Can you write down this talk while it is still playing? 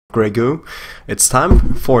Grey Goo. It's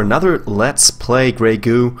time for another Let's Play Grey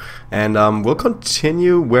Goo, and we'll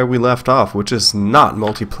continue where we left off, which is not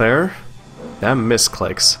multiplayer. Damn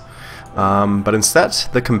misclicks. But instead,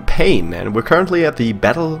 the campaign, and we're currently at the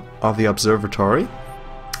Battle of the Observatory.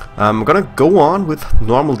 I'm gonna go on with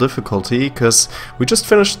normal difficulty, because we just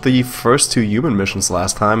finished the first two human missions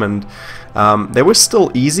last time, and they were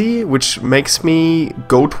still easy, which makes me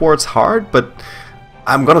go towards hard, but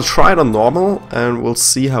I'm gonna try it on normal, and we'll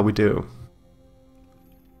see how we do.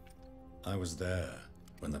 I was there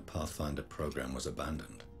when the Pathfinder program was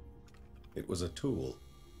abandoned. It was a tool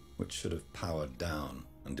which should have powered down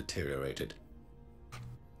and deteriorated.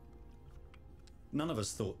 None of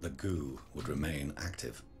us thought the goo would remain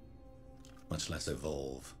active, much less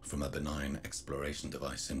evolve from a benign exploration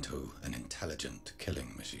device into an intelligent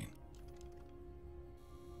killing machine.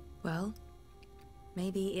 Well,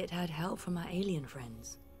 maybe it had help from our alien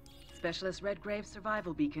friends. Specialist Redgrave's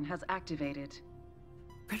survival beacon has activated.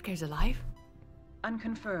 Redgrave's alive?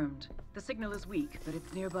 Unconfirmed. The signal is weak, but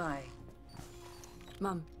it's nearby.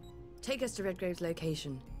 Mum, take us to Redgrave's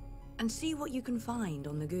location and see what you can find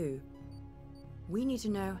on the goo. We need to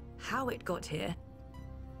know how it got here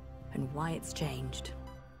and why it's changed.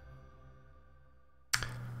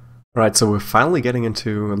 Right, so we're finally getting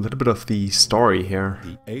into a little bit of the story here.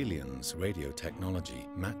 The aliens' radio technology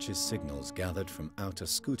matches signals gathered from outer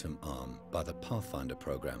Scutum Arm by the Pathfinder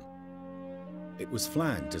program. It was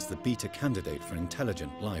flagged as the beta candidate for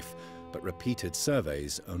intelligent life, but repeated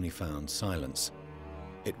surveys only found silence.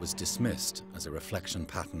 It was dismissed as a reflection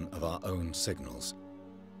pattern of our own signals.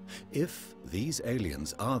 If these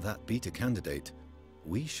aliens are that beta candidate,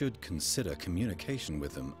 we should consider communication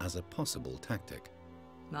with them as a possible tactic.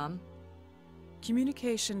 Mum?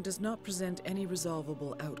 Communication does not present any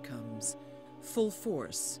resolvable outcomes. Full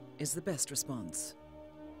force is the best response.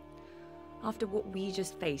 After what we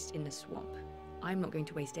just faced in the swamp, I'm not going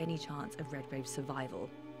to waste any chance of Redgrave's survival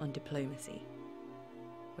on diplomacy.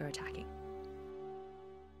 We're attacking.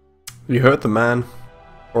 You heard the man,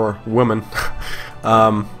 or woman.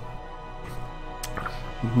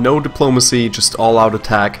 No diplomacy, just all-out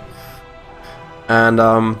attack. And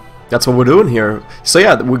that's what we're doing here. So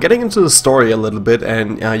yeah, we're getting into the story a little bit,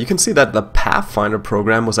 and you can see that the Pathfinder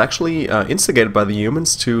program was actually instigated by the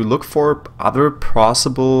humans to look for other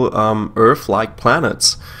possible Earth-like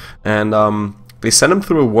planets. And they sent them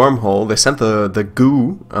through a wormhole. They sent the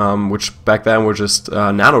goo, which back then were just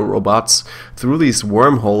nanorobots, through these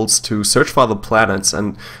wormholes to search for other planets.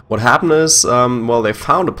 And what happened is, well, they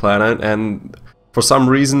found a planet, and for some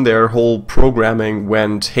reason their whole programming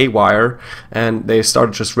went haywire, and they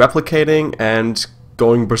started just replicating and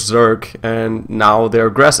going berserk, and now they're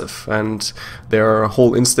aggressive, and their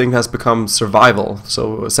whole instinct has become survival.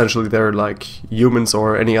 So essentially they're like humans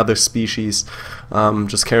or any other species,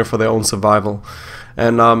 just caring for their own survival.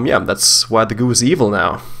 And yeah, that's why the goo is evil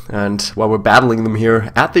now, and why we're battling them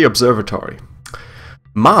here at the observatory.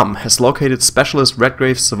 Mom has located Specialist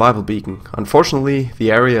Redgrave's survival beacon. Unfortunately,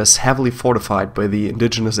 the area is heavily fortified by the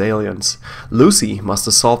indigenous aliens. Lucy must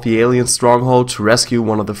assault the alien stronghold to rescue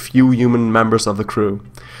one of the few human members of the crew.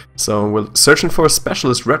 So we're searching for a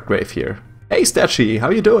Specialist Redgrave here. Hey Stetchy, how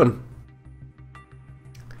you doing?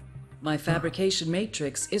 My fabrication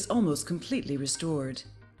matrix is almost completely restored.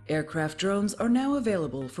 Aircraft drones are now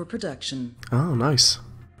available for production. Oh, nice.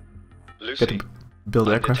 Lucy, build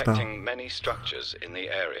I'm aircraft now. detecting many structures in the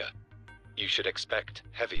area. You should expect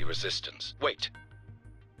heavy resistance. Wait.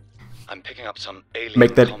 I'm picking up some alien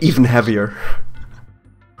Make that concepts. even heavier.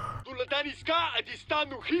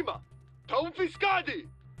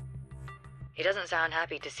 He doesn't sound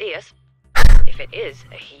happy to see us. If it is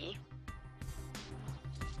a he.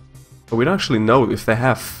 We don't actually know if they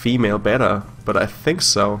have female beta, but I think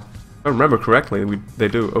so. If I remember correctly, they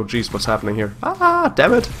do. Oh jeez, what's happening here? Ah,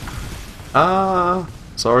 damn it!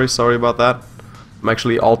 Sorry about that. I'm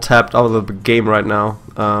actually all tapped out of the game right now.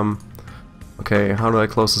 Okay, how do I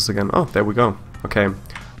close this again? Oh, there we go. Okay.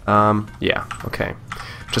 Yeah, okay.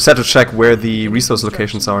 Just had to check where the resource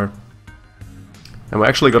locations are. And we're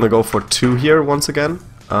actually gonna go for 2 here once again.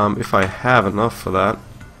 If I have enough for that.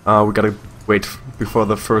 We gotta wait before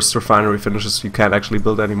the first refinery finishes. You can't actually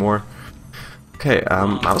build anymore. Okay,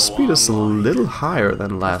 mouse speed is a little higher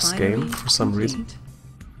than last game for some reason.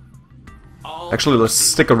 Actually, let's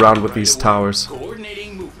stick around with these towers.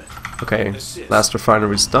 Okay, last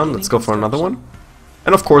refinery's done. Let's go for another one.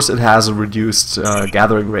 And of course, it has a reduced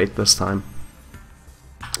gathering rate this time.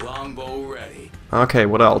 Okay,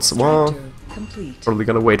 what else? Well, probably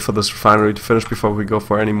gonna wait for this refinery to finish before we go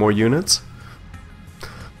for any more units.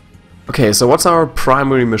 Okay, so what's our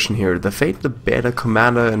primary mission here? Defeat the Beta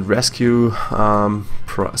Commander and rescue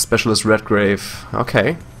Specialist Redgrave.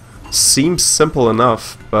 Okay, seems simple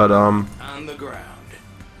enough, but On the ground.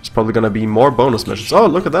 there's probably gonna be more bonus missions. Oh,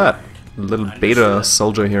 look at that! Little Beta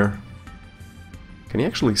soldier here. Can you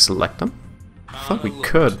actually select him? I thought we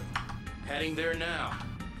could. Heading there now.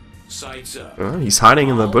 Sights up. Oh, he's hiding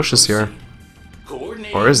in the bushes here.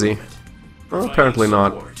 Or is he? Well, apparently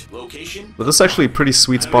not. But this is actually a pretty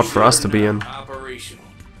sweet spot for us to be in. Can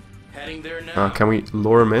we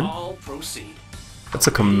lure him in? That's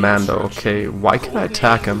a commando, okay. Why can't I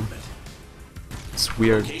attack him? It's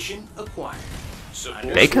weird.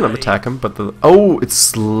 They can attack him, but the... Oh,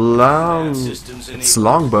 it's longbows.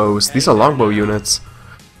 These are longbow units.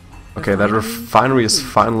 Okay, that refinery is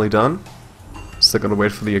finally done. Still gonna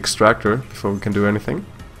wait for the extractor before we can do anything,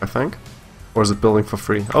 I think. Or is it building for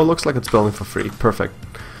free? Oh, looks like it's building for free. Perfect.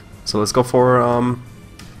 So let's go for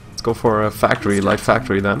a factory, light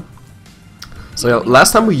factory then. So yeah,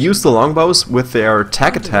 last time we used the longbows with their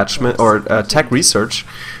tech attachment or tech research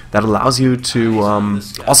that allows you to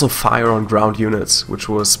also fire on ground units, which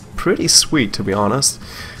was pretty sweet to be honest.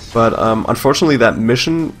 But unfortunately that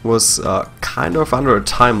mission was kind of under a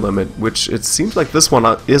time limit, which it seems like this one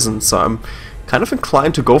isn't, so I'm kind of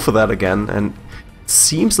inclined to go for that again, and it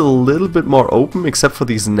seems a little bit more open except for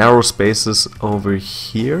these narrow spaces over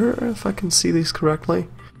here, if I can see these correctly.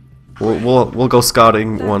 We'll go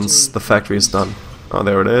scouting once the factory is done. Oh,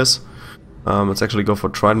 there it is. Let's actually go for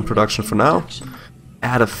Trident production for now.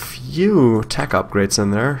 Add a few tech upgrades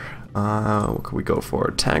in there. What can we go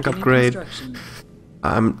for? Tank upgrade.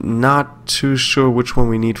 I'm not too sure which one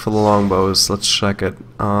we need for the longbows. Let's check it.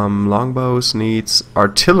 Longbows needs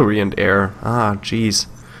artillery and air. Ah, jeez.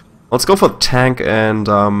 Let's go for tank and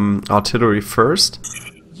artillery first.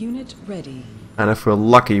 Unit ready. And if we're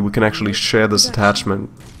lucky, we can actually share this attachment.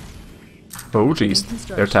 Oh, jeez.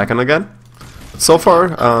 They're attacking again? But so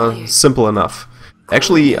far, simple enough.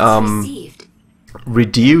 Actually,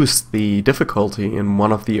 reduced the difficulty in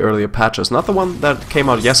one of the earlier patches. Not the one that came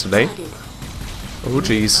out yesterday. Oh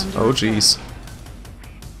jeez, oh jeez.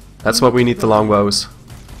 That's what we need, the longbows.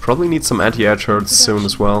 Probably need some anti-air turrets soon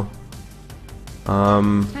as well.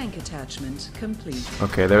 Tank attachment complete.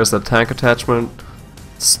 Okay, there's the tank attachment.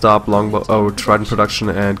 Stop longbow. Oh, Trident production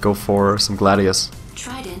and go for some Gladius.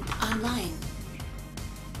 Trident online.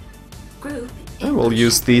 Group. And we'll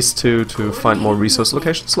use these two to find more resource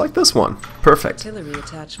locations like this one. Perfect. Artillery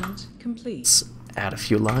attachment complete. Let's add a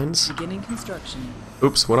few lines. Beginning construction.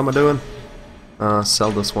 Oops, what am I doing?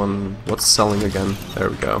 Sell this one. What's selling again? There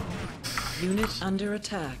we go. Unit under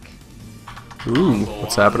attack. Ooh,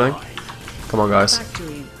 what's happening? Come on, guys.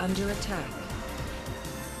 Factory under attack.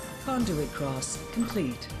 Conduit cross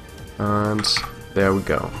complete. And there we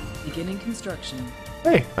go. Beginning construction.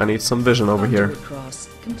 Hey, I need some vision over here. Conduit cross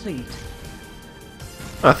complete.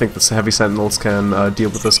 I think the heavy sentinels can deal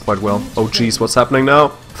with this quite well. Oh jeez, what's happening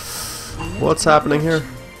now? What's happening here?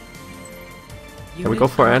 Can we go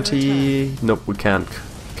for anti... Nope, we can't.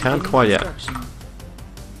 Can't quite yet.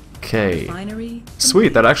 Okay.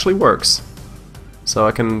 Sweet, that actually works. So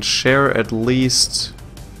I can share at least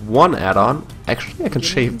one add-on. Actually, I can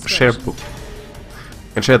share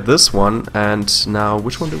this one, and now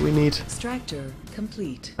which one do we need? Extractor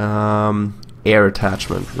complete. Air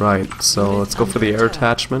attachment, right. So let's go for the air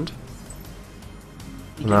attachment.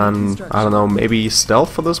 And then, I don't know, maybe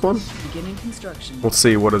stealth for this one? We'll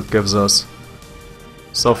see what it gives us.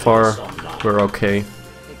 So far, we're okay.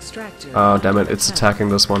 Oh, damn it, it's attacking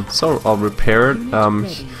this one. So, I'll repair it.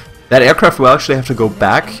 That aircraft will actually have to go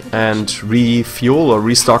back and refuel or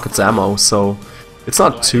restock its ammo, so it's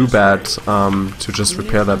not too bad to just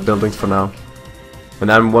repair that building for now. And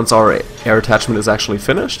then once our air attachment is actually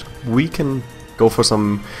finished, we can go for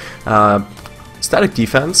some static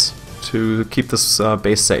defense to keep this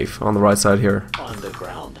base safe on the right side here.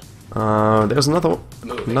 There's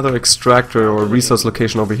another extractor or resource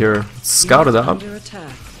location over here. Let's scout it out.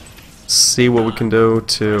 See what we can do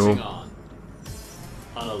to...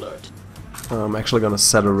 I'm actually gonna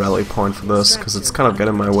set a rally point for this because it's kind of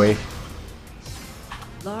getting in my way.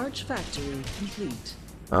 Large factory complete.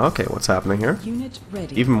 Okay, what's happening here? Unit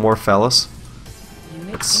ready. Even more fellas.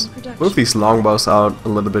 Let's move these longbows out a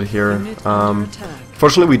little bit here.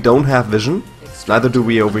 Fortunately, we don't have vision. Neither do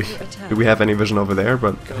we over. Do we have any vision over there?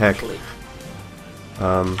 But heck.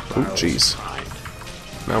 Oh jeez.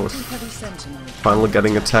 Now we're finally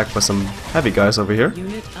getting attacked by some heavy guys over here.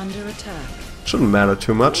 Unit under attack. Shouldn't matter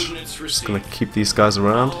too much. Just gonna keep these guys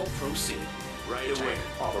around.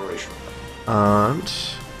 And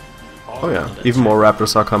oh yeah, even more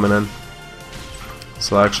raptors are coming in.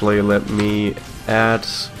 So actually, let me add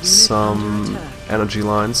some energy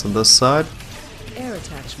lines on this side. Air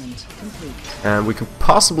attachment complete. And we can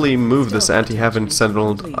possibly move this anti-heaven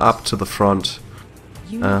sentinel up to the front.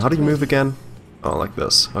 How do you move again? Oh, like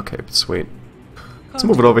this. Okay, sweet. Let's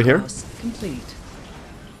move it over here. Complete.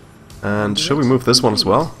 And should we move this one as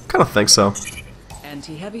well? Kind of think so.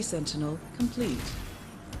 Anti-heavy sentinel complete.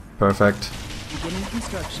 Perfect. Beginning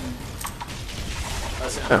construction.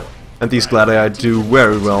 Yeah. And these Gladi do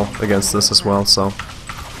very well against this as well, so I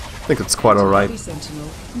think it's quite alright. Heavy sentinel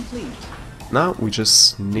complete. Now we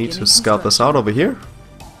just need to scout this out over here.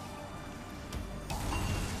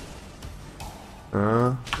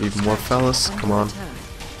 Even more fellas, come on.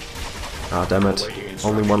 Ah, damn it.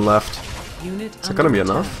 Only one left. Is it gonna be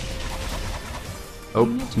enough? Oh,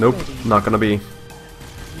 nope, not gonna be.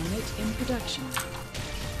 Unit in production.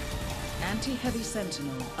 Anti-heavy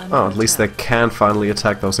sentinel under Oh, at least they can finally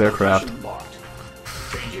attack those aircraft.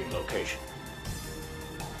 Changing location.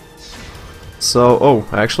 So, oh,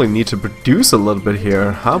 I actually need to produce a little bit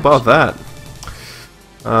here. How about that?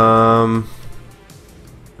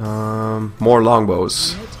 More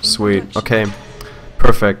longbows. Sweet. Okay.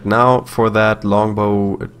 Perfect. Now for that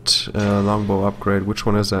longbow upgrade. Which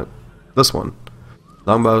one is that? This one.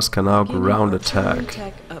 Longbows can now ground attack.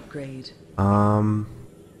 Upgrade. Yeah,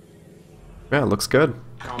 looks good.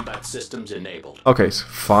 Combat systems enabled. Okay, so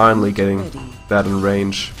finally getting that in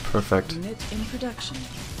range. Perfect. Unit in production.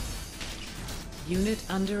 Unit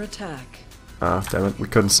under attack. Ah, damn it, we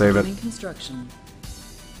couldn't save it. Beginning construction.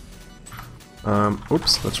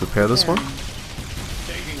 Oops, let's repair this one.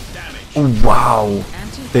 Taking damage. Oh, wow!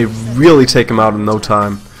 They really take him out in no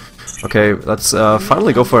time. Okay, let's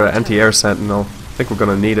finally go for an anti-air sentinel. I think we're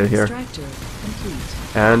gonna need it here. Extractor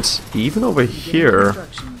complete. And even over Beginning here...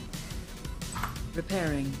 construction.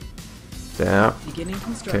 Repairing. Yeah, Beginning okay,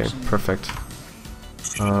 construction. perfect.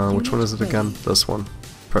 Which one is it again? This one.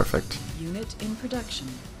 Perfect. Unit in production.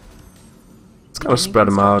 Let's kind of spread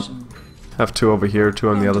them out. Have two over here, two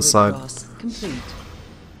on the other side. Complete.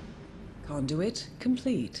 Conduit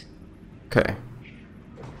complete. Okay.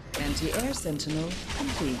 Anti-air sentinel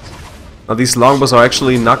complete. Now these longbows are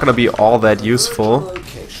actually not going to be all that useful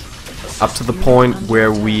up to the point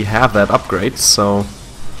where we have that upgrade, so...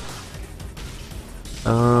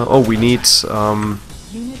 oh, we need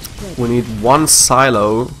one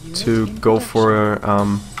silo to go for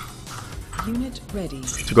Unit ready.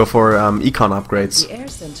 econ upgrades. The air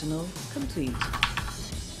sentinel complete.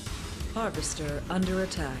 Harvester under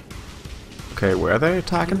attack. Okay, where are they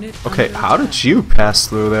attacking? Unit Okay, under how did attack. you pass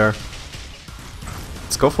through there?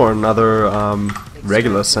 Let's go for another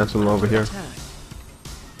regular sentinel over here.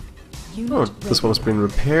 Oh, this one's been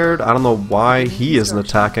repaired. I don't know why he isn't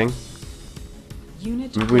attacking.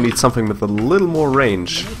 Maybe we need something with a little more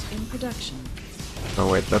range. Unit in production.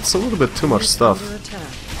 Oh wait, that's a little bit too much stuff. Under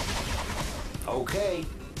attack. Okay.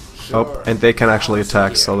 Oh, and they can actually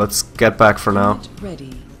attack, so let's get back for now. Unit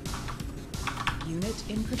ready. Unit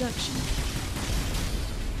in production.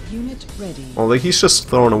 Unit ready. Well, he's just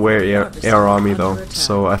throwing away air army though,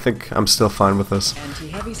 so I think I'm still fine with this.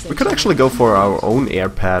 Anti-heavy We could actually go for our own air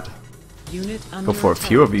pad. Unit under Go for a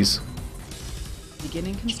few of these.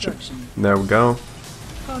 Beginning construction. There we go.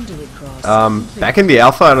 Conduit cross. Back in the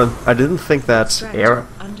alpha, I didn't think that air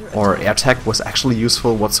or air tech was actually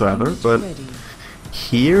useful whatsoever, but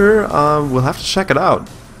here we'll have to check it out.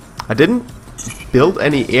 I didn't build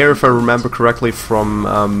any air, if I remember correctly,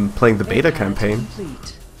 from playing the beta campaign.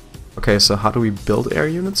 Okay, so how do we build air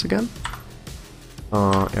units again?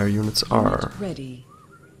 Air units are... Ready.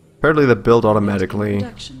 Apparently they build automatically.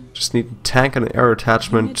 Production. Just need tank and air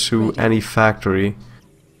attachment to any factory.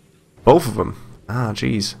 Both of them. Ah,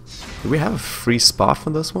 jeez. Do we have a free spot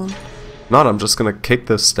for this one? Not, I'm just gonna kick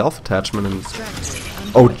the stealth attachment and...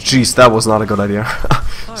 Oh, jeez, that was not a good idea.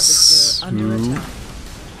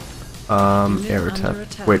 Air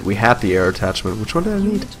attachment. Wait, we had the air attachment. Which one did I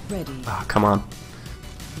need? Ah, come on.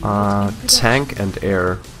 Tank and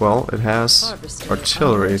air. Well, it has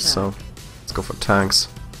artillery, so let's go for tanks.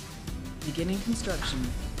 Beginning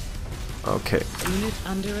construction. Okay. Unit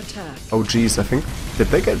under attack. Oh jeez, I think... Did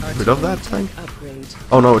they get rid of that thing? Upgrade.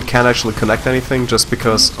 Oh no, it can't actually connect anything just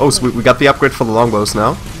because... Oh, so we got the upgrade for the longbows now.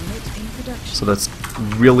 Unit in production. So that's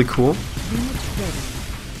really cool. Unit ready.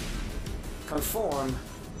 Conform.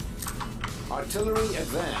 Artillery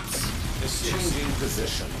advance. Changing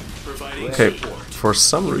position. Providing Okay, support. for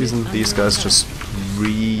some reason these guys just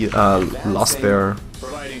lost their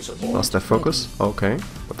Providing support. focus. Okay,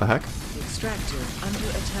 what the heck? Extractor under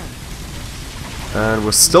attack. And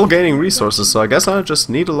we're still gaining resources, so I guess I just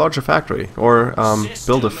need a larger factory. Or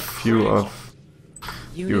build a few of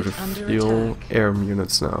Unit You under fuel attack. air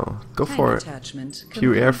units now. Go Tank for it. attachment Few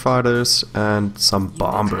complete. air fighters and some Unit in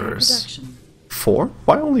bombers. production. 4?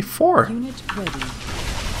 Why only 4? Unit ready.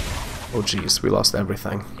 Oh jeez, we lost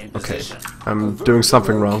everything. Okay, I'm doing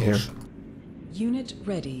something wrong here. Unit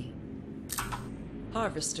ready.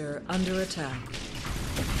 Harvester under attack.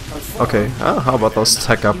 Okay, how about those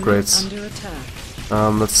tech Unit upgrades? under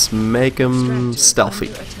attack. Let's make them Extractor stealthy.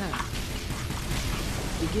 under attack.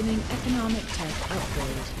 Beginning economic tech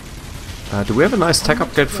upgrade. Do we have a nice tech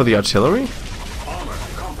upgrade for the artillery?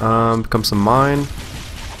 Becomes a mine.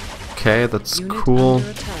 Okay, that's Unit cool. under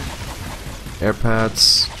attack. Air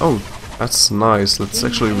pads. Oh, that's nice. Let's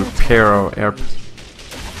actually repair our air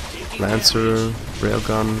Lancer,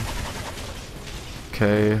 railgun.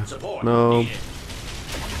 Okay, no.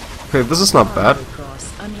 Okay, this is not bad.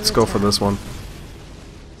 Cross under Let's go for attack. this one.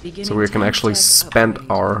 Beginning So we can tank actually tech spend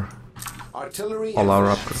upgrade. our Artillery all our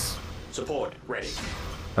advance. upgrades. Support ready.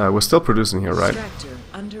 We're still producing here, right? Extractor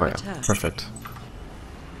under Oh yeah, attack. perfect.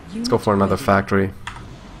 Let's Unit go for another ready. factory.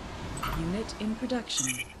 Unit in production.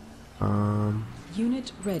 Um,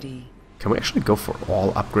 Unit ready. can we actually go for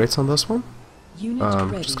all upgrades on this one? Unit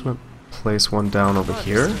ready. Just gonna place one down over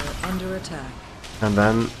here, Harvester under attack. and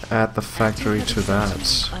then add the factory to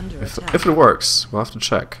that. Under attack. If it works, we'll have to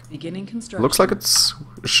check. Beginning construction. Looks like it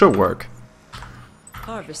should work.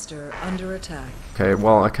 Harvester under attack. Okay,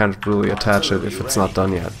 well I can't really attach it if it's not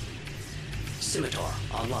done yet. Scimitar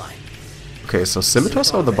online. Okay, so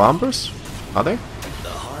scimitars are the bombers? Are they? The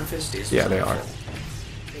harvest is Yeah, they are.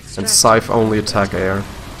 Extractor And Scythe only under attack air.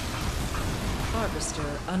 Harvester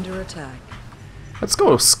under attack. Let's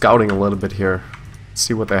go scouting a little bit here.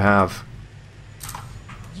 See what they have.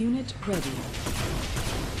 Unit ready.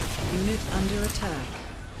 Unit under attack.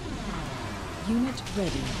 Unit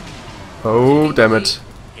ready. Oh, damn it.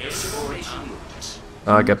 Air separation units.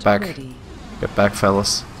 Get back. Ready. Get back,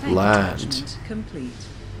 fellas. Tank Land. attachment complete.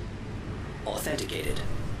 authenticated.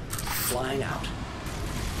 Flying out.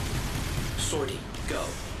 Sortie. Go.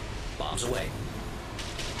 Bombs away.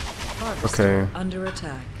 Harvester Okay. under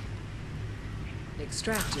attack.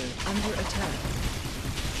 Extractor under attack.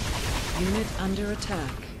 Unit under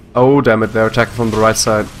attack. Oh, damn it. They're attacking from the right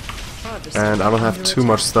side. Harvester And I don't have under too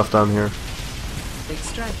much attack. stuff down here.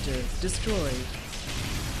 Extractor destroyed.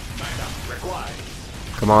 Backup required.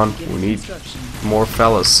 Come on. Beginning We need construction. more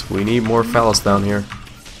fellas. We need more fellas down here.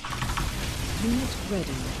 Unit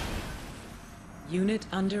ready. Unit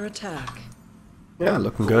under attack. Yeah,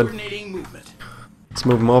 looking good. Coordinating movement. Let's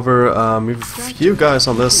move them over. We have a few guys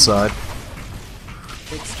on this side.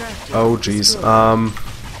 Extractor Oh, jeez. destroyed.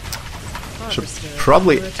 Should Harvester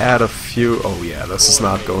probably under attack. add a few. Oh yeah, this is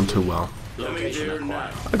not going too well. Location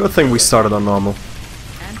acquired. A good thing we started on normal.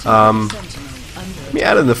 Anti-Sentinel under Let me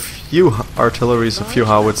add in a few artilleries, a few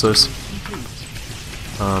howitzers. Complete.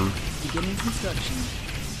 Beginning construction.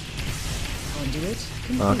 Conduit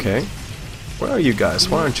complete. Okay. Where are you guys?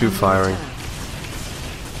 Why aren't you Unit firing? under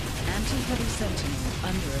attack. Anti-heavy sentinel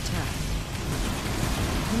under attack.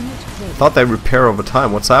 Unit ready. Thought they repair over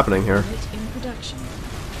time. What's happening here? Unit in production.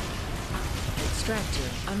 Extractor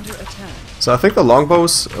under attack. So I think the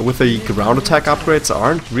longbows with the ground attack upgrades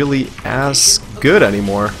aren't really as good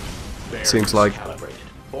anymore. Seems like. Calibrated.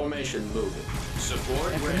 Formation moving.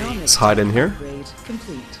 Support ready. Economic Let's hide in here. upgrade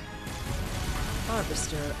complete.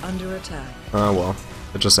 Harvester under attack. Oh well,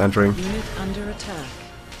 they're just entering. Unit under attack.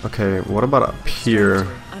 Okay, what about up here?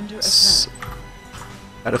 Extractor under S- attack.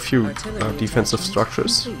 Add a few Artillery defensive attachment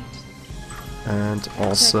structures. complete. And Tech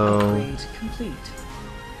also... upgrade complete.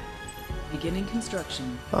 Beginning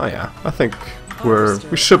construction. Oh yeah, I think Harvester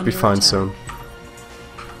we should be under fine attack. soon.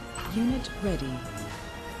 Unit ready.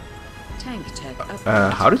 Tank tech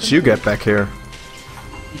upgrade. How did you get back here?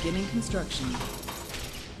 Beginning construction.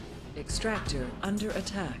 Extractor under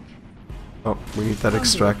attack. Oh, we need that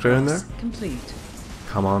extractor in there? Conduit cross complete.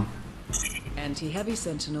 Come on. Anti-heavy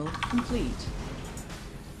sentinel complete.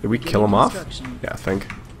 Did we kill him off? Construction. Yeah, I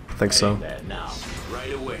think so. That now.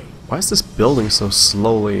 Right away. Why is this building so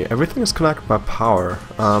slowly? Everything is connected by power.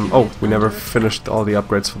 Oh, we never finished all the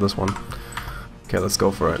upgrades for this one. Okay, let's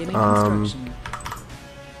go for it. Beginning construction.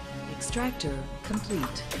 Extractor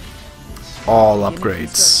complete. All Beginning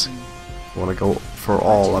upgrades. construction. Want to go for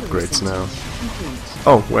all Artillery upgrades now. sentinel complete.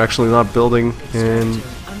 Oh, we're actually not building in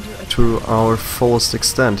Extractor under attack. to our fullest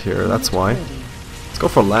extent here. That's Unit why. ready. Let's go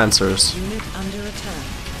for lancers. Unit under attack.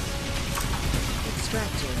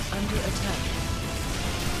 Extractor under attack.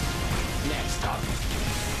 Next target.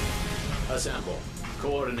 Assemble.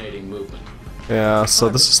 Coordinating movement. Yeah, so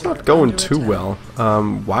this is not going too well.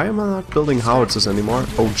 Why am I not building howitzers anymore?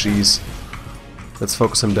 Oh jeez. Let's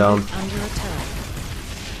focus him down. Under attack.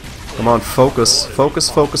 Come on, focus. Focus,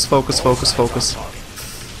 focus, focus, focus, focus.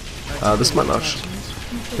 This might not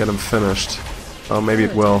get him finished. Oh, maybe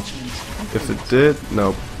it will. If it did,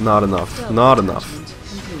 no, not enough. Not enough.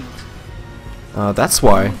 That's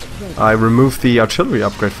why I removed the artillery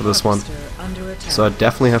upgrade for this one. So I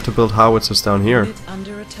definitely have to build howitzers down here.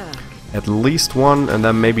 At least one, and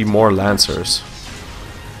then maybe more lancers.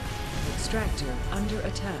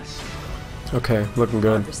 Okay, looking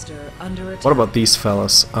good. What about these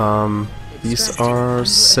fellas? These are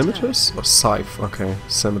scimitars or scythe? Okay,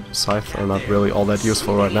 scythe are not really all that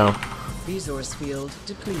useful right now. Resource field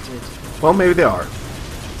depleted. Well, maybe they are.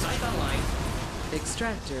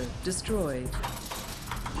 Extractor destroyed.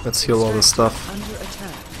 Let's heal all this stuff. Under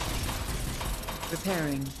attack.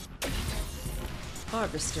 Repairing.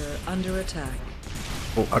 Harvester under attack.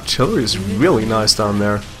 Oh, artillery is really nice down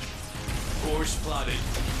there. Course plotted.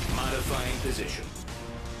 Modifying position.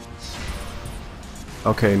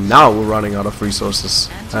 Okay, now we're running out of resources.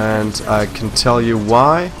 And I can tell you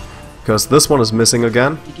why. Because this one is missing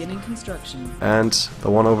again. Beginning construction. And the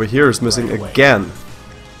one over here is missing again.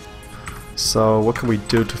 So what can we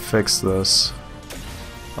do to fix this?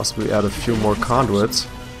 Possibly add a few more conduits.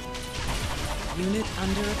 Unit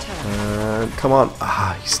under attack. And come on.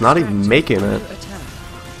 Ah, he's not even making it.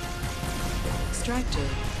 Extractor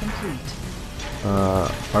complete.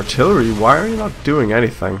 Artillery, why are you not doing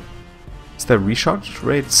anything? Is their recharge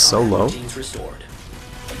rate so low?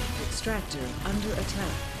 Extractor under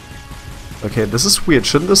attack. Okay, this is weird.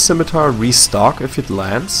 Shouldn't the scimitar restock if it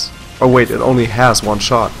lands? Oh wait, it only has one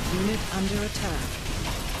shot. Unit under attack.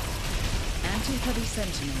 Anti-heavy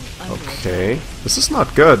sentinel under Okay, this is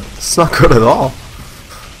not good. This is not good at all.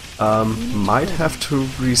 Might have to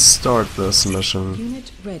restart this mission.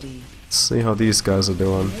 Unit ready. Let's see how these guys are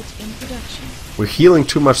doing. Unit in production. We're healing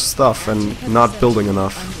too much stuff and not building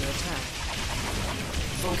enough. Under attack.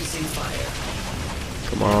 Focusing fire.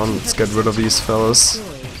 Come on, let's get rid of these fellas.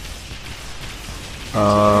 Destroyed.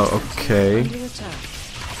 Okay. Under attack.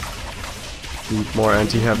 Need more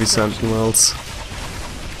anti-heavy sentinels.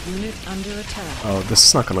 Unit under attack. Oh, this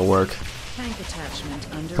is not gonna work. Tank attachment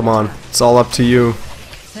under Come on, attack. it's all up to you,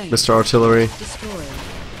 Tank Mr. Artillery. destroyed.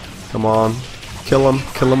 Come on, kill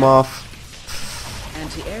him off.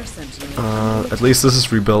 Anti-air sentinel. At least this is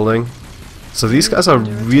rebuilding. So these guys are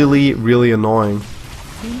really, really annoying.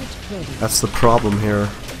 Unit ready. That's the problem here.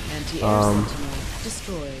 Anti-air sentinel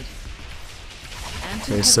destroyed.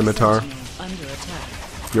 Okay, scimitar. Sentinel under attack.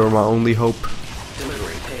 You're my only hope.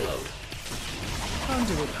 Delivering payload.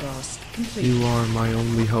 Conduit cross complete. You are my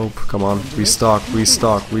only hope. Come on, restock,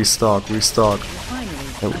 restock, restock, restock.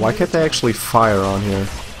 Refinery And why can't they actually fire on here?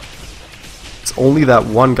 It's only that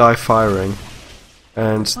one guy firing.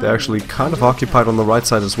 And they're actually kind of occupied on the right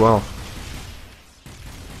side as well.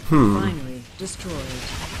 Refinery destroyed.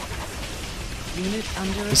 Unit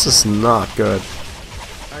under This is attack. not good.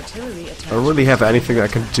 Artillery I attack. don't really have anything I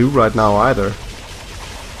can do right now either.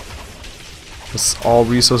 Because all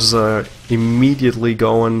resources are immediately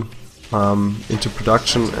going into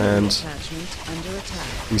production and Attachment under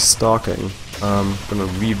attack. restocking. I'm gonna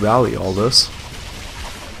re-rally all this.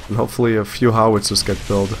 And hopefully a few howitzers get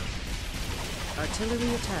built.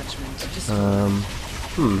 Artillery attachment destroyed.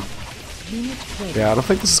 Unit ready. Yeah, I don't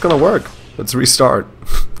think this is gonna work. Let's restart.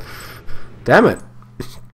 Damn it.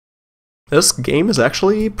 This game is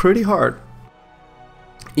actually pretty hard.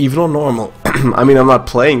 Even on normal. I mean, I'm not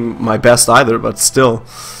playing my best either, but still.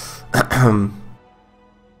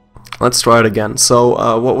 Let's try it again.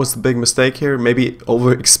 So, what was the big mistake here? Maybe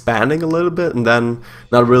over-expanding a little bit and then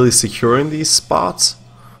not really securing these spots.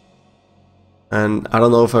 And I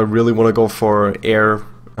don't know if I really want to go for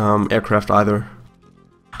aircraft either.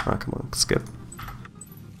 Ah, come on, skip.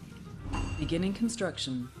 Beginning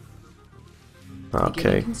construction. Okay.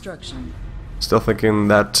 Beginning construction. Still thinking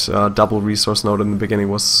that double resource node in the beginning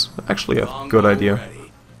was actually a good idea.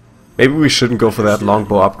 Maybe we shouldn't go for that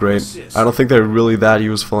longbow upgrade. I don't think they're really that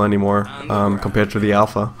useful anymore compared to the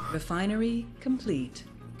alpha. Refinery complete.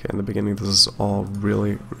 Okay, in the beginning this is all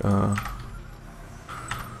really...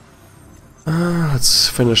 let's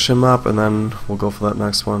finish him up and then we'll go for that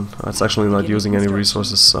next one. It's actually not using any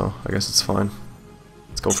resources, so I guess it's fine.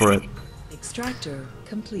 Let's go for it. Extractor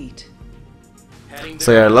complete.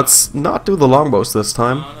 So yeah, let's not do the longbows this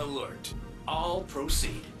time, On alert. All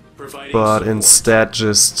proceed. Providing but support. instead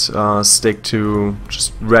just stick to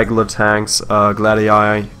just regular tanks,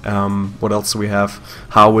 gladii, what else do we have?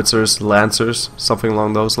 Howitzers, lancers, something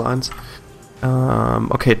along those lines.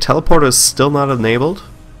 Okay, teleporter is still not enabled.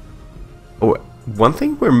 Oh, one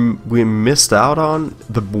thing we missed out on,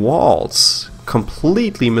 the walls.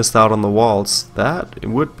 Completely missed out on the walls. That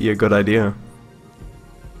would be a good idea.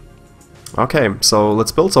 Okay, so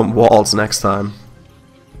let's build some walls next time.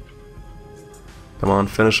 Come on,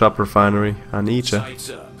 finish up refinery. I need you. Sights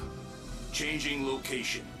up. Changing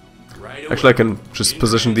location. Right away. Actually, I can just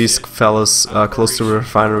position these fellas close to the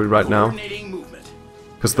refinery right now. Coordinating movement.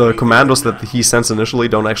 Because the commandos that he sends initially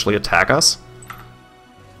don't actually attack us.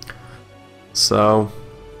 So...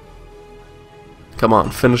 come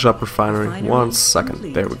on, finish up refinery. 1 second.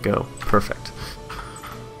 Complete. There we go. Perfect.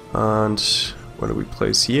 And where do we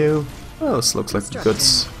place you? Well, this looks like a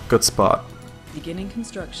good spot. Beginning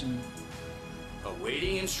construction.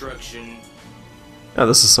 Awaiting instruction. Yeah,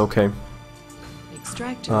 this is okay.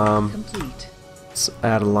 Extractor complete. Let's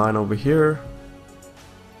add a line over here.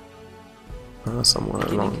 Somewhere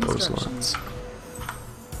Beginning along those construction. lines.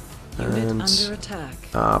 Unit And under attack.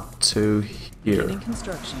 up to here. Beginning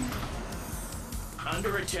construction.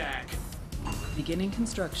 Under attack. Beginning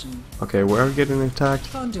construction. Okay, where are we getting attacked?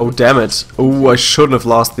 Conduit Oh, damn it. Oh, I shouldn't have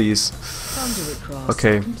lost these. Conduit cross.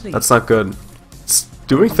 Okay, complete. that's not good. It's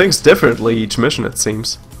doing things differently each mission, it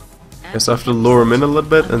seems. Guess I have to lure him in a little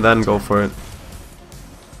bit and then go for it.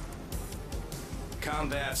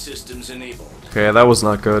 Combat systems enabled. Okay, that was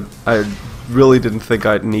not good. I really didn't think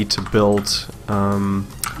I'd need to build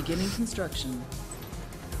Beginning construction.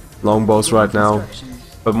 longbows Beginning right now. construction.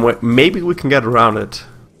 But maybe we can get around it.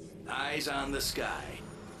 Eyes on the sky.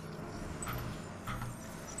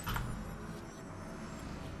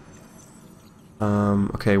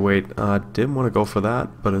 Okay, wait. I didn't want to go for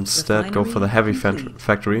that, but instead go for the heavy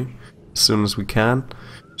factory as soon as we can.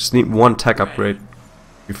 Just need one tech upgrade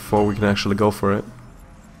before we can actually go for it.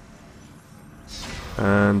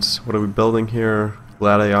 And what are we building here?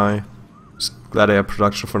 Glad AI. Just Glad AI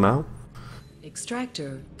production for now.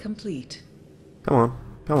 Extractor complete. Come on,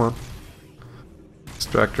 come on.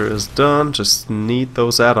 Extractor is done. Just need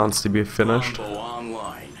those add-ons to be finished. Longbow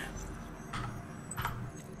online.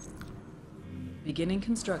 Beginning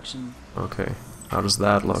construction. Okay, how does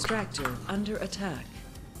that look? Extractor under attack.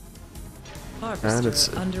 And Harvester it's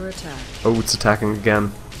under attack. oh, it's attacking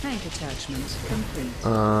again. Tank attachment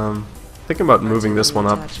complete. Thinking about moving this one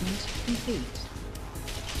up. Attachment complete.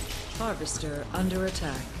 Harvester under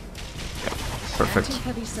attack. Perfect.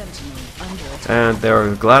 Anti-heavy sentinel under attack. And there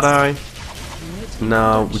are Glad Eye. Unit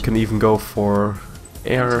Now we production. can even go for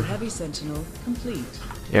air Anti-heavy sentinel complete.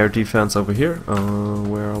 air defense over here.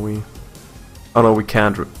 Where are we? Oh no, we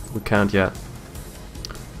can't. We can't yet.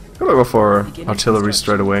 I'm gonna go for Beginning artillery construction.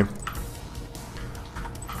 straight away.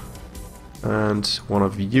 And one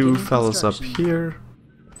of you Beginning fellas up construction. here.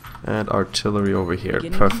 And artillery over here.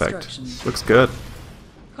 Beginning Perfect. construction. Looks good.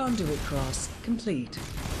 Conduit cross complete.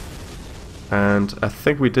 And I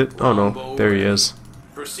think we did. Oh no, Longbow there he ready. is.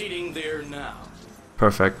 Proceeding there now.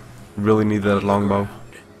 Perfect. Really need that longbow.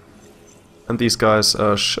 And these guys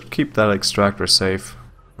should keep that extractor safe.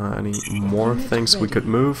 Any more Unit things we ready. could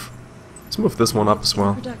move? Let's move this one up as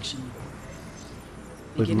well. Production.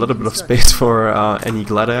 With a Beginning little bit of construction. space for any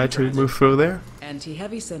Gladiator to move through there.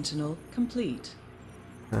 Anti-heavy sentinel complete.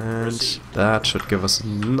 And that should give us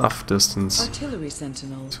enough distance Artillery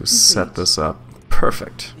sentinel to complete. set this up.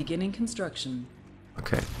 Perfect. Beginning construction.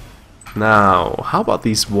 Okay. Now, how about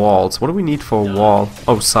these walls? What do we need for a wall?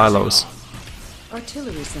 Oh, silos.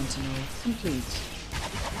 Artillery sentinel complete.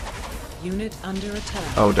 Unit under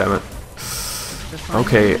attack. Oh, damn it. Refinery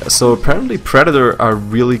Okay, so apparently Predator are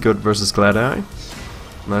really good versus Gladiator.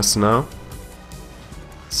 Nice to know.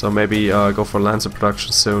 So maybe go for Lancer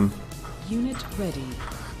production soon. Unit ready.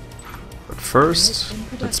 But first,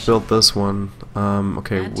 Unit in let's production. build this one.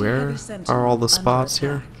 Okay, Anti-heavy where sentinel are all the under spots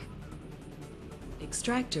here? attack.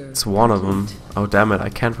 Extractor. It's one of them. complete. Oh damn it, I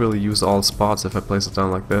can't really use all spots if I place it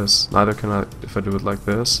down like this. Neither can I if I do it like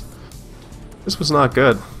this. This was not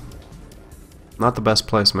good. Not the best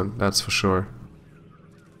placement, that's for sure.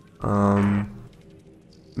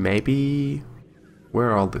 Maybe... Where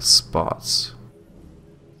are all the spots?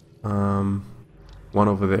 One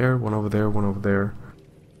over there, one over there, one over there.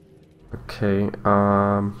 Okay,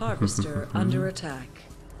 Harvester under attack.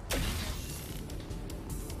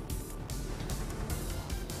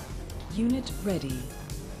 Unit ready.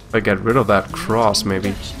 If I get rid of that cross, Unit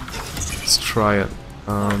in maybe. production. Let's try it.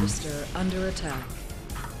 Harvester under attack.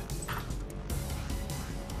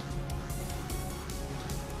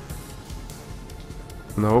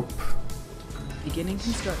 Nope. Beginning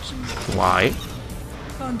construction. Why?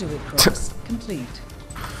 Conduit cross complete.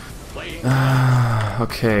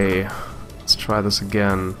 Okay, let's try this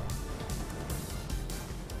again.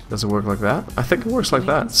 Does it work like that? I think it works like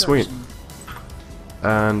Beginning that. Sweet. construction.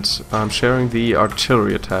 And I'm sharing the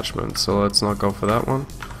artillery attachment, so let's not go for that one.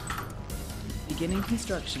 Beginning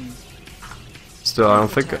construction. Still, I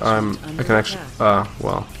don't think I can actually.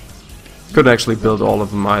 Well, Couldn't actually build all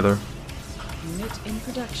of them either. Unit in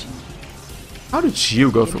production. How did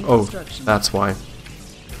you go through? Oh, that's why.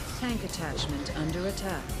 Tank attachment under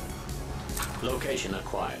attack. Location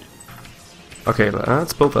acquired. Okay,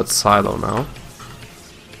 let's build that silo now.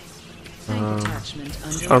 Tank attachment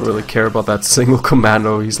under I don't really care about that single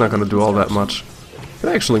commando. He's not gonna do all that much. Can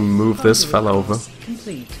I actually move this fella over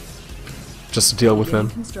Complete. just to deal with him?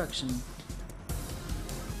 Construction.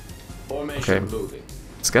 Okay,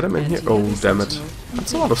 let's get him in here. Oh, damn it!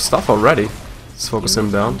 That's a lot of stuff already. Let's focus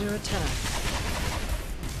him down. Under attack.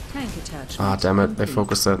 Tank attachment. Ah, damn it! They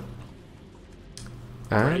focused it.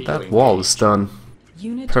 And that wall is done.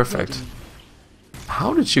 Unit Perfect. ready.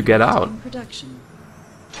 How did you get out? In production.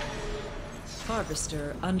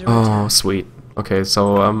 Harvester under Oh, attack. sweet. Okay,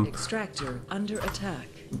 so Extractor under attack.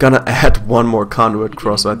 gonna add one more conduit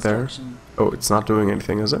cross right there. Construction. Oh, it's not doing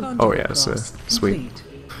anything, is it? Oh Conduit yeah, it's cross sweet. complete.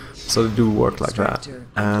 So they do work like that. Extractor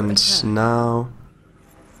under And attack. now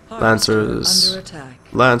Harvester Lancers. under attack.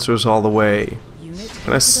 Lancers all the way. Unit in Can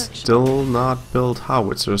I production. still not build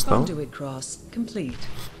howitzers though? Conduit cross complete.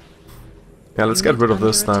 Yeah, let's get Unit rid of under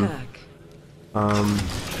this then. attack.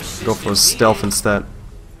 Go for stealth instead.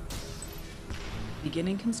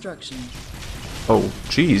 Beginning construction. Oh,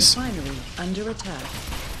 jeez. Refinery under attack.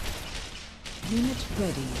 Unit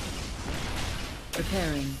ready.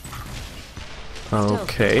 Repairing. Stealth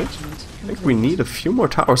Okay. attachment I think we need a few more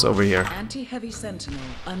towers over here. Anti-heavy sentinel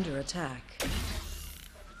under attack.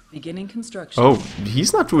 Beginning construction. Oh,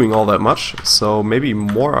 he's not doing all that much, so maybe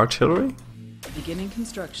more artillery? Beginning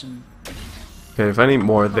construction. Okay, if I need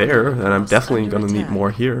more there, then I'm definitely gonna need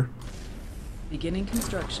more here. Beginning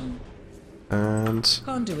construction. And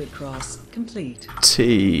Conduit cross complete.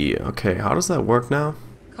 T. Okay, how does that work now?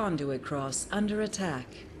 Conduit cross under attack.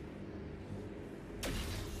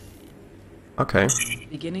 Okay,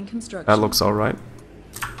 Beginning construction. that looks alright.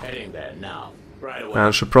 Heading there now. Right away. And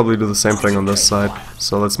I should probably do the same thing on this side.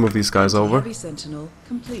 So let's move these guys over. Heavy sentinel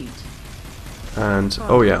complete. And,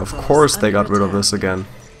 oh yeah, of course they got rid of this again.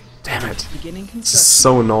 Damn it. Beginning This construction. is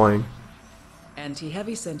so annoying.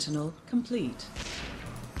 Anti-heavy sentinel complete.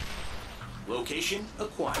 Location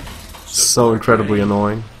acquired. So incredibly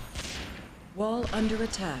annoying. Wall under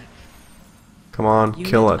attack. Come on, Unit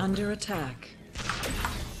kill it. under attack.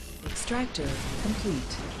 Extractor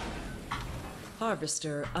complete.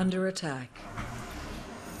 Harvester under attack.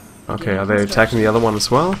 Okay, are they attacking the other one as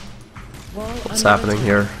well? Wall What's under happening attack.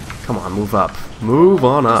 here? Come on, move up. Move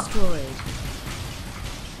on up. Destroyed.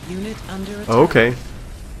 Unit under attack. Okay,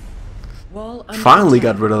 Wall under finally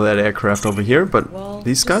attack. got rid of that aircraft over here, but Wall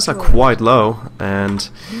these guys are destroyed. quite low, and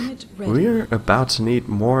Unit ready. we're about to need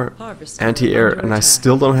more Harvester anti-air, under and I attack.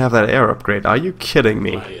 still don't have that air upgrade. Are you kidding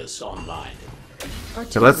me? Radius online.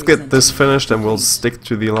 Okay, let's get this Artillery finished and we'll complete. stick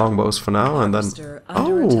to the longbows for now, and then... Harvester Oh,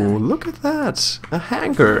 under attack. look at that! A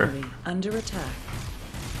hangar! Artillery under attack.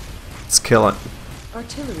 Let's kill it.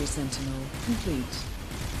 Artillery sentinel complete.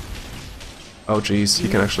 Oh jeez, he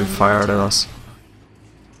can actually fire it at us.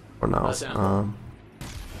 For now. Assemble.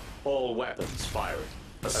 All weapons firing.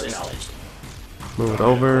 Acknowledged. Move it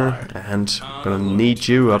over, and I'm gonna need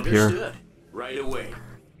you up here. Understood. Right away.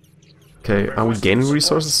 Okay, are we gaining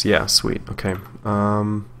resources? Yeah, sweet, okay.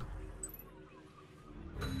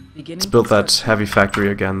 Beginning Let's build that construction. heavy factory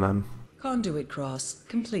again then. Conduit cross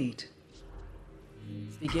complete.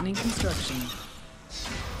 Beginning construction.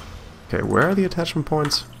 Okay, where are the attachment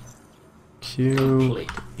points? Q,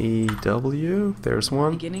 E, W, there's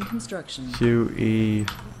one. Beginning construction. Q, E,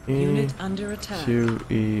 E, Unit under attack. Q,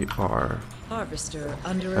 E, R. Harvester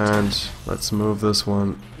under attack. And let's move this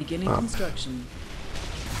one Beginning up construction.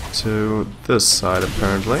 to this side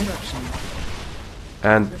apparently. Construction.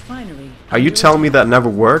 And Refinery. are you under telling me attack. that never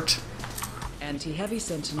worked? Anti-heavy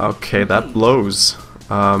sentinel. Okay, that complete. blows.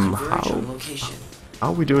 Conversion How location.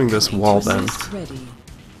 are we doing this wall then? Unit ready.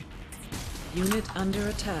 Unit under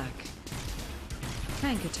attack.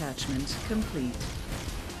 Tank attachment complete.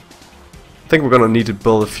 I think we're gonna need to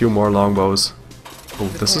build a few more longbows. Oh,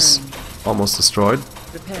 this is Repairing. almost destroyed.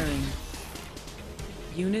 Repairing.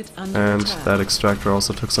 Unit under And attack. that extractor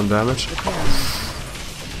also took some damage. Repairing.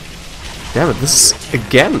 Damn it, this is,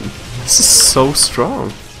 again, this is so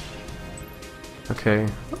strong. Okay,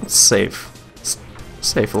 let's save.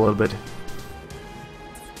 Save a little bit.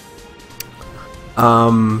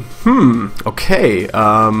 Okay,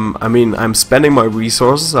 I mean, I'm spending my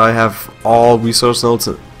resources. I have all resource nodes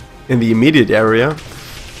in the immediate area.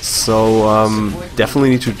 So,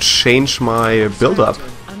 definitely need to change my build-up.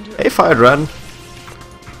 Hey, Fire Dragon.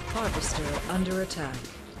 Harvester under attack.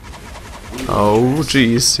 Oh,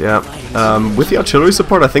 jeez, yeah. With the artillery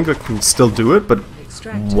support, I think I can still do it, but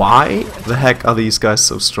Extractor why under the attack. heck are these guys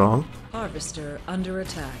so strong? harvester under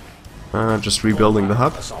attack. Just rebuilding the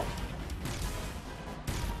hub. Assault.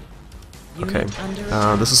 Okay, Unit under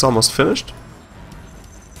attack. this is almost finished.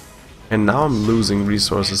 And now I'm losing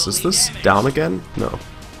resources. Is this down again? No.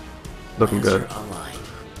 Looking good.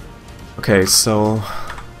 Okay, so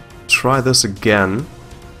try this again.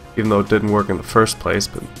 Even though it didn't work in the first place,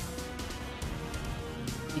 but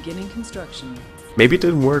Beginning construction. maybe it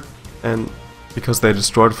didn't work and because they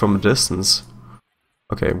destroyed it from a distance.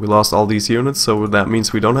 Okay, we lost all these units, so that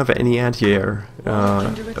means we don't have any anti-air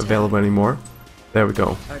available anymore. There we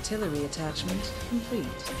go. Artillery attachment complete.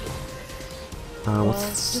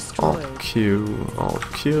 What's Alt Q, Alt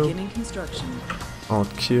Q, Beginning construction. Alt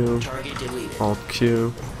Q, Alt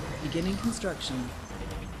Q. Beginning construction.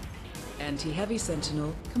 Anti-heavy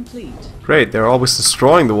sentinel complete. Great, they're always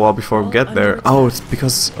destroying the wall before we get there. Oh, it's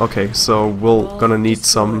because... Okay, so we're gonna need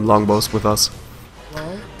some longbows with us.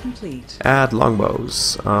 Wall complete. Add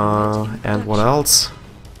longbows. And what else?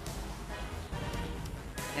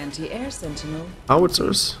 Anti-air sentinel.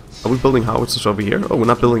 Howitzers? Are we building howitzers over here? Oh, we're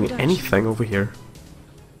not building anything over here.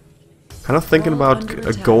 Kind of thinking about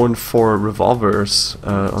going for revolvers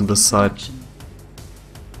on this side.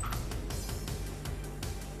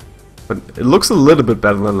 But it looks a little bit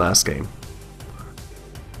better than last game.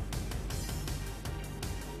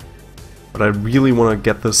 But I really want to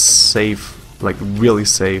get this safe, like really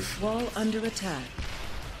safe. Wall under attack.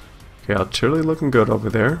 Okay, artillery looking good over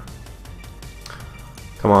there.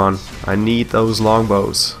 Come on, I need those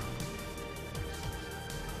longbows.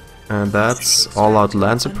 And that's all out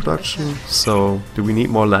lancer production. So, do we need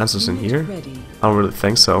more lancers in here? I don't really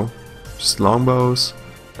think so. Just longbows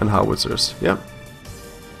and howitzers. Yep.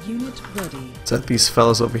 Unit ready. Set these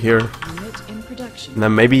fellas over here. Unit in production. And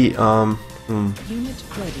then maybe, Unit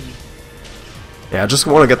ready. yeah, I just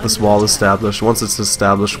want to get this wall established. Once it's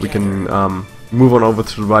established, we can move on over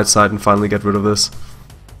to the right side and finally get rid of this.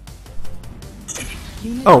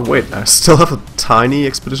 Unit Oh wait, I still have a tiny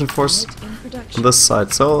expedition force Unit in production. on this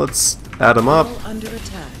side, so let's add them up. Wall under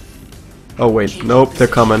attack. Oh wait, nope, they're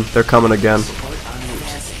coming again. Wall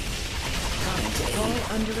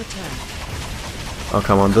under attack. Oh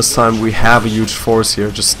come on, this time we have a huge force here,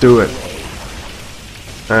 just do it.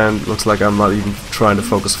 And looks like I'm not even trying to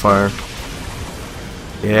focus fire.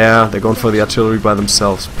 Yeah, they're going for the artillery by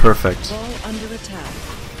themselves, perfect. Wall under attack.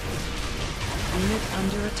 Unit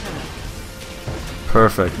under attack.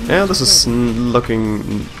 Perfect. Yeah, this is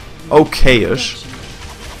looking okay-ish.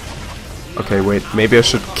 Okay, wait, maybe I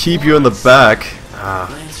should keep you in the back. Ah,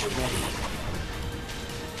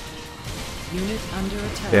 Unit under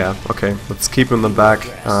attack. yeah, okay, let's keep him in the back.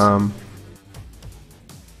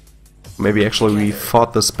 Maybe actually we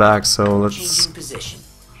fought this back, so let's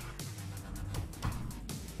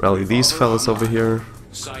rally these fellas over here.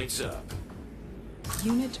 Sights up.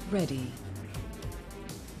 Unit ready.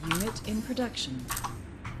 Unit in production.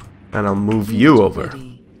 And I'll move Unit you over.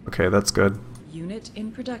 ready. Okay, that's good. Unit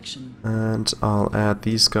in production. And I'll add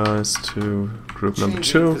these guys to group number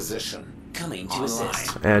Changing 2. position. Coming to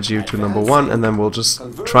assist. Add you to number 1, and then we'll just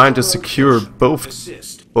try to secure both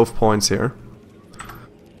Assist. points here.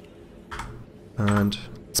 And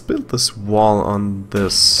let's build this wall on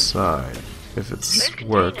this side, if it's Most containers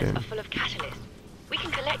working. are full of catalysts. We can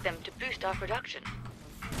collect them to boost our production.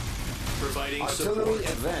 Providing Artillery support.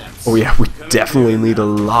 advance. Oh yeah, we definitely need a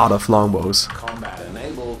lot of longbows. Combat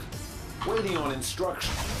enabled. Waiting on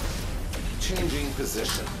instruction. Changing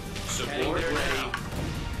position. Support ready.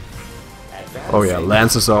 Advancing. Oh yeah,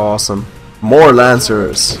 lancers are awesome. More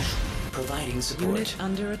lancers! Providing support. Unit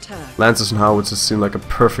under attack. Lancers and howitzers seem like a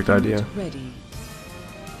perfect idea. Unit ready.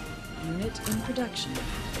 Unit in production.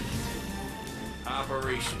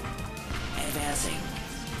 Operation. Advancing.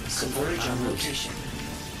 Converge on location.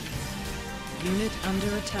 Unit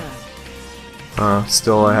under attack.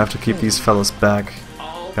 Still I have to keep these fellas back.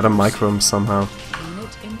 All Gotta micro them somehow.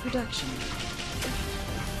 Unit in production.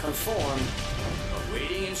 Conform.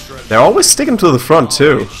 awaiting instructions. They're always sticking to the front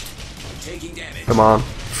too. Taking damage. Come on.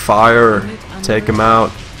 Fire. Take them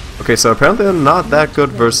out. Okay, so apparently they're not that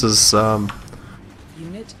good versus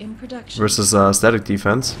Unit in production. static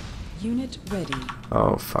defense. Unit ready.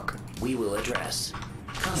 Oh fuck. We will address.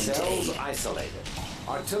 Coming to Cells aid. isolated.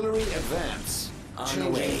 Artillery advance. On the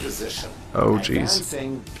Changing way. position. Oh jeez.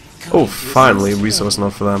 Advancing. Oh, finally a resource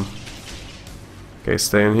enough for them. Okay,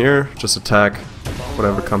 stay in here. Just attack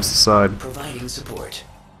whatever comes to side. Providing support.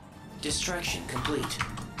 Distraction complete.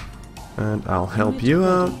 And I'll help you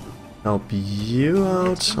out. Help you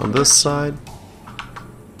out on this side.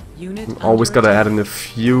 Unit Always under gotta add attack. in a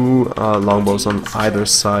few longbows on either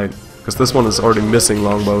side. Because this one is already missing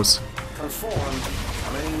longbows. Conform.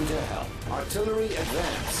 Coming to help. Artillery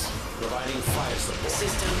advance. Providing fire support.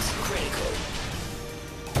 Systems critical.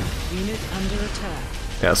 Unit under attack.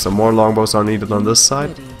 Yeah, some more longbows are needed on this side.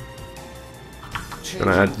 Ready.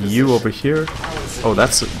 Gonna add you over here. Oh,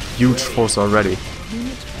 that's a huge force already.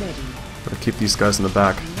 Unit ready. Gonna keep these guys in the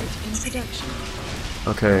back. Unit in production.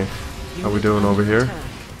 Okay, how we Unit doing over under here? attack.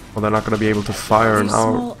 Well, they're not gonna be able to fire These an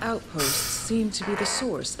hour. small outposts seem to be the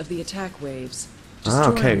source of the attack waves. Ah,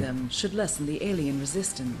 Destroying okay. them should lessen the alien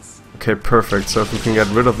resistance. Okay, perfect. So if we can get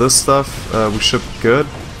rid of this stuff, we should be good.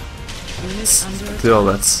 Unit under Still,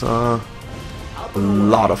 attack. that's a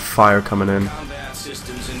lot of fire coming in. Combat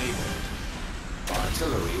systems enabled.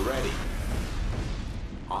 Artillery ready.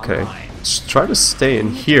 Okay, Online. let's try to stay in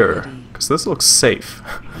here, because this looks safe.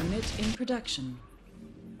 Unit in production.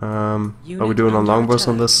 Are we Unit doing on under longbows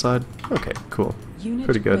on attack. this side? Okay, cool. Unit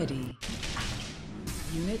Pretty good. ready.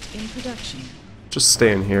 Unit in production. Just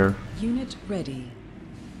stay in here. Unit ready.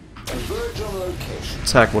 Converge on location.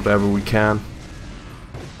 Attack whatever we can.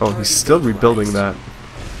 Oh, he's still rebuilding that.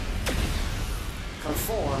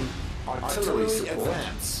 Conform. Artillery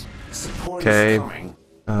advance. Support Okay. is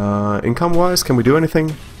coming. Income-wise, can we do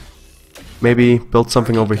anything? Maybe build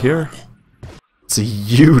something over here? It's a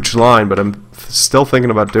huge line, but I'm still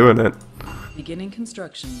thinking about doing it. Beginning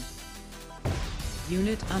construction.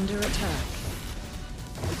 Unit under attack.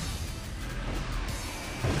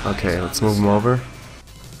 Okay, let's move him over.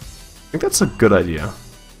 I think that's a good idea.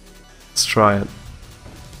 Let's try it.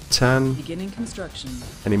 10. Beginning construction.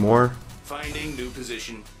 Any more? Finding new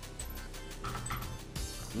position.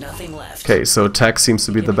 Nothing left. Okay, so tech seems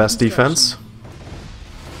to be the best defense.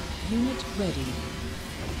 Unit ready.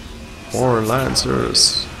 More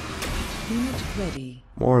lancers. Unit ready.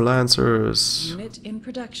 More lancers. Unit in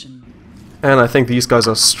production. And I think these guys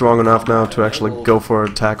are strong enough now to actually go for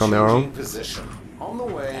attack on their Changing own. position. On the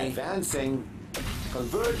way. Advancing.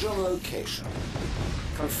 Converge on location.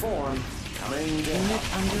 Conform. Coming down.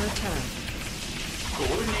 Unit under attack.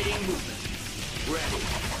 Coordinating movement. Ready.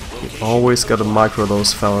 Location. Always gotta micro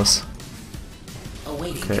those fellas.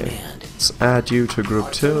 Awaiting Okay, command. let's add you to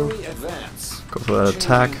group 2. Artillery advance. Go for that Changing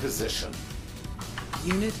attack. Position.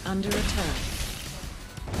 Unit under attack.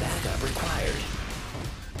 Backup required.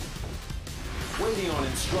 Waiting on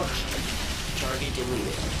instruction. Target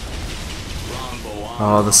deleted. Longbow on.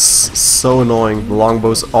 Oh, this is so annoying. The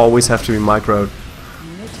longbows always have to be microed.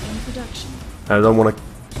 Unit in production. I don't want to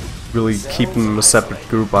really keep them in a separate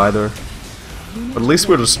group either. Unit But at least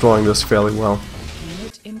we're ready. destroying this fairly well.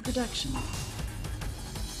 Unit in production.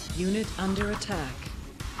 Unit under attack.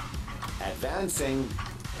 Advancing.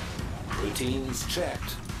 Routines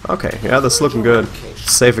checked. Okay, yeah, that's looking good.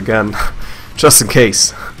 Save again, just in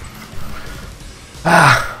case.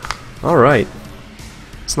 Alright.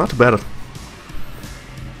 It's not too bad.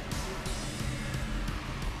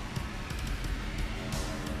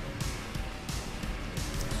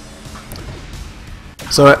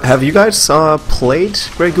 So, have you guys played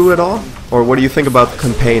Grey Goo at all? Or what do you think about the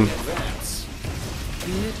campaign? Advance.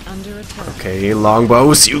 Unit under attack. Okay,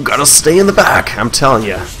 longbows, you gotta stay in the back, I'm telling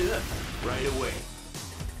ya. Understood. Right away.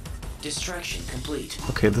 Distraction complete.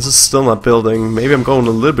 Okay, this is still not building. Maybe I'm going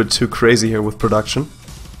a little bit too crazy here with production.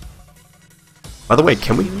 By the way,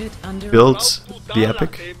 can we Unit under build the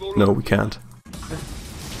Epic? No, we can't.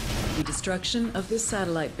 The destruction of this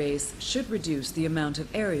satellite base should reduce the amount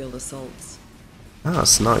of aerial assaults. Ah,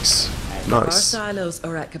 it's nice. If our Nice. silos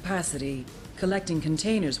are at capacity, collecting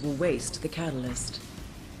containers will waste the catalyst.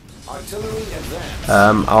 Artillery advance.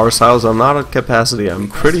 Our silos are not at capacity, I'm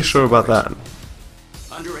pretty sure about that.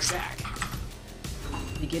 Under attack.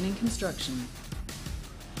 Beginning construction.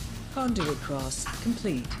 Conduit cross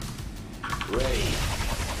complete. Ready.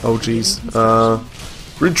 Oh jeez.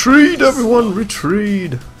 Retreat everyone,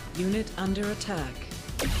 retreat! Unit under attack.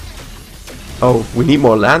 Oh, we need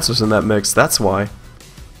more lancers in that mix, that's why.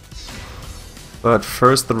 But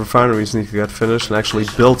first the refineries need to get finished and actually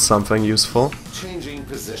build something useful. Changing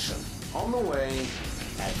position. On the way.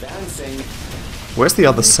 Advancing. Where's the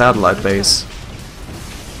other satellite base?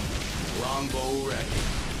 Longbow ready.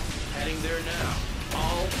 Heading there now.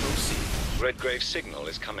 All proceed. Redgrave's signal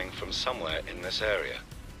is coming from somewhere in this area.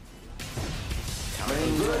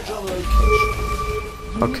 Converge on location.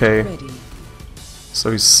 Unit Okay. ready.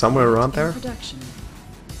 So he's somewhere around there? In production.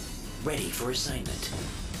 Ready for assignment.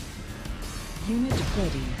 Unit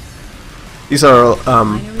ready. These are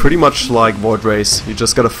pretty much like Void Rays. You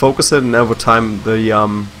just gotta focus it, and over time the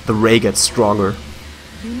ray gets stronger.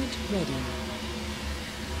 Unit ready.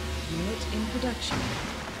 Unit in production.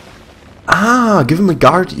 Ah, give him a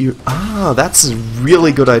guard. That's a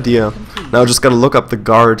really good idea. Now just gotta look up the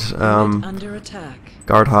guard Unit under attack.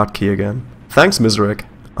 guard hotkey again. Thanks, Mizrek.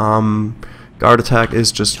 Guard attack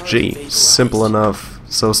is just G. Simple enough.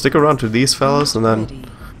 So stick around to these fellas, and then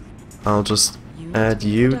I'll just add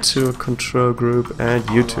you to a control group and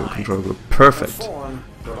you to a control group. Perfect. Conform,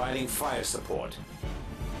 providing fire support.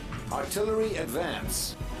 Artillery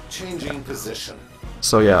advance. Changing position.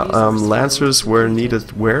 So yeah, Lancers were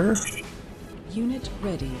needed where? Unit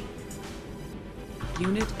ready.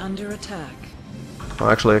 Unit under attack. Oh,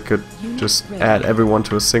 actually I could just add everyone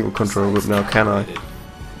to a single control group now, can I?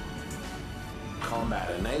 Combat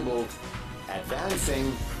enabled.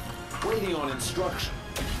 Advancing. Waiting on instruction.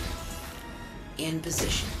 In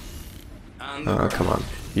position. Come on.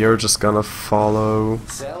 You're just gonna follow...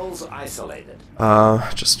 Cells isolated.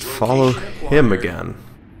 Just follow him again.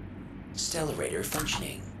 Accelerator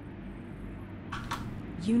functioning.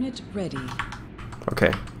 Unit ready.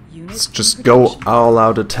 Okay. Let's just go all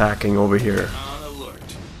out attacking over here. On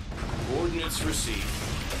alert. Coordinates received.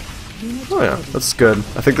 Oh yeah, that's good.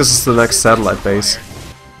 I think this is the next satellite base.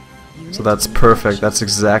 So that's perfect. That's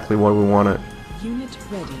exactly what we wanted. Unit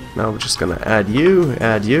ready. Now we're just gonna add you,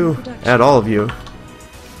 add all of you.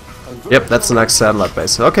 Yep, that's the next satellite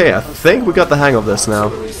base. Okay, I think we got the hang of this now.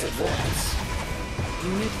 Unit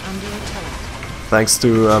under attack. Thanks to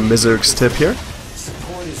Mizerk's tip here.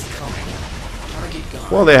 Support is coming. Target gone.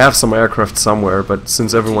 Well, they have some aircraft somewhere, but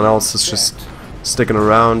since everyone else is just sticking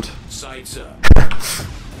around, Sights up.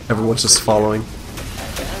 everyone's just following.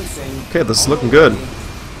 Advancing. Okay, this is looking good.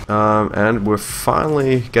 And we're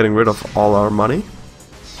finally getting rid of all our money.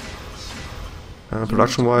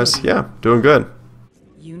 Production-wise, yeah, doing good.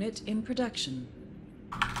 Unit in production.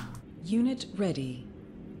 Unit ready.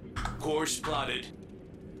 Course plotted.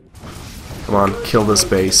 Come on, kill this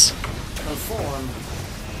base. Conform.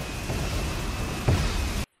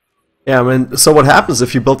 Yeah, I mean, so what happens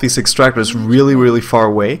if you build these extractors really, really far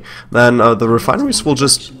away, then the refineries will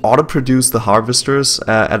just auto-produce the harvesters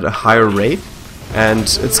at a higher rate, and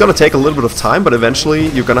it's gonna take a little bit of time, but eventually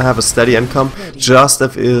you're gonna have a steady income, just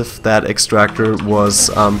as if that extractor was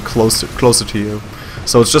closer to you.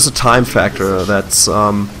 So it's just a time factor that's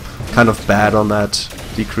kind of bad on that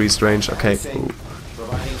decreased range. Okay. Ooh.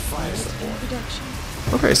 Providing fire support. Production.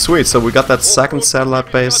 Okay, sweet. So we got that second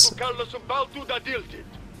satellite base.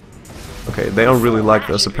 Okay, they don't really like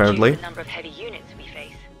this apparently. The number of heavy units we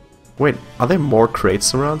face. Wait, are there more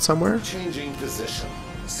crates around somewhere? Changing position.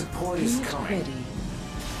 Support is Unit coming. ready.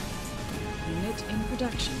 Unit in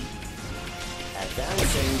production.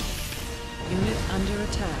 Advancing. Unit under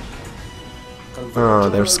attack.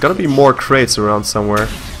 There's gotta be more crates around somewhere.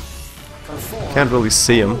 Conform. Can't really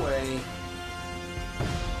see them. Away.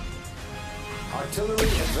 Artillery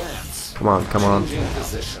advance. Come on, come on. Changing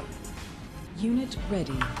position. Unit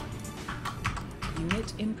ready.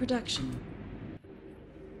 Unit in production.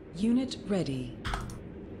 Unit ready.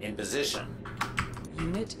 In position.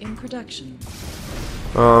 Unit in production.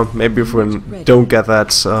 Maybe if we don't get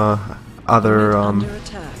that other Unit under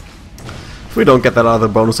attack. if we don't get that other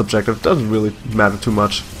bonus objective, it doesn't really matter too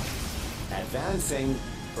much. Advancing.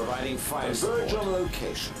 Providing fire support. Converge on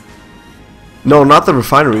location. No, not the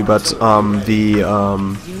refinery, but the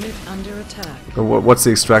Unit under attack. what's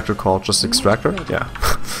the extractor called? Just extractor? Yeah.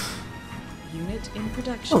 Unit in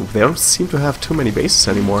production. Oh, they don't seem to have too many bases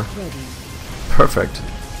anymore. Ready. Perfect.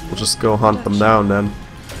 We'll just go hunt them down then.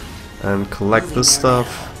 And collect this stuff.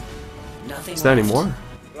 Nothing Is there any left. more?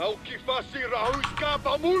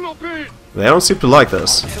 They don't seem to like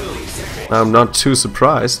this. I'm not too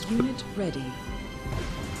surprised. Unit ready.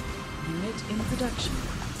 Unit in production.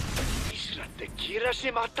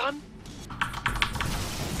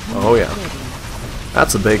 Oh yeah.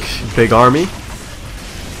 That's a big army.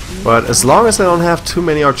 But as long as I don't have too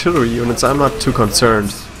many artillery units, I'm not too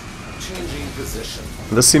concerned. Changing position.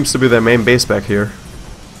 This seems to be their main base back here.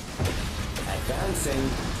 Advancing.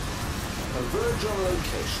 Converge on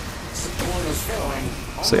location. Support is going.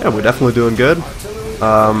 So yeah, we're definitely doing good.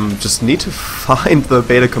 Just need to find the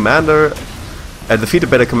Beta Commander, defeat the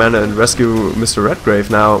Beta Commander and rescue Mr. Redgrave.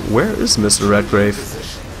 Now, where is Mr. Redgrave?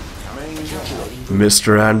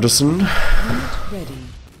 Mr. Anderson. Unit ready.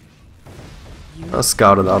 I'll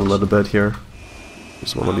scout it out a little bit here.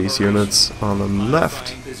 There's one of these units on the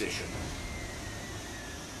left. Position.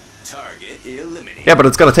 Target eliminated. Yeah, but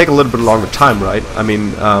it's gonna take a little bit longer time, right? I mean,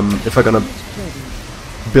 if I'm gonna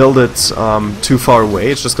build it too far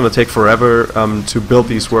away, it's just gonna take forever to build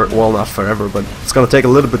these well, not forever, but it's gonna take a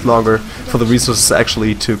little bit longer for the resources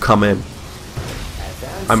actually to come in.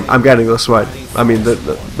 I'm getting this right. I mean,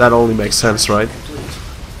 that only makes sense, right?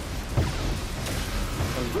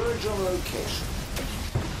 Converge on location.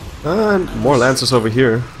 And more Lancers over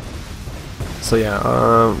here. So yeah,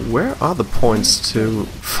 where are the points to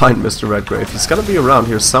find Mr. Redgrave? He's gotta be around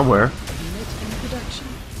here somewhere.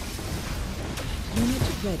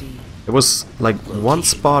 There was like one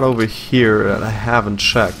spot over here that I haven't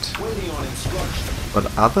checked.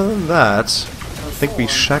 But other than that, I think we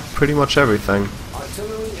checked pretty much everything.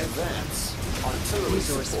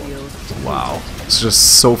 Wow, it's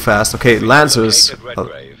just so fast. Okay, Lancers.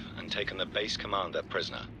 Redgrave and taken the base commander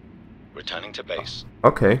prisoner. Returning to base.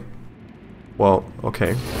 Okay. Well,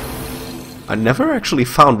 okay. I never actually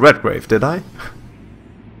found Redgrave, did I?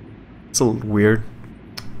 It's a little weird.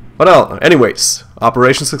 Well, anyways,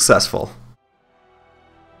 operation successful.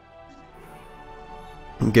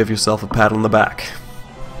 And give yourself a pat on the back.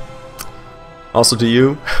 Also to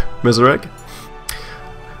you, Miserik.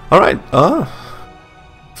 Alright,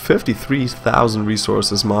 53,000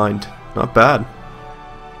 resources mined. Not bad.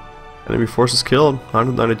 Enemy forces killed,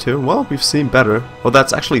 192. Well, we've seen better. Oh,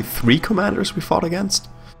 that's actually 3 commanders we fought against.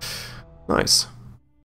 Nice.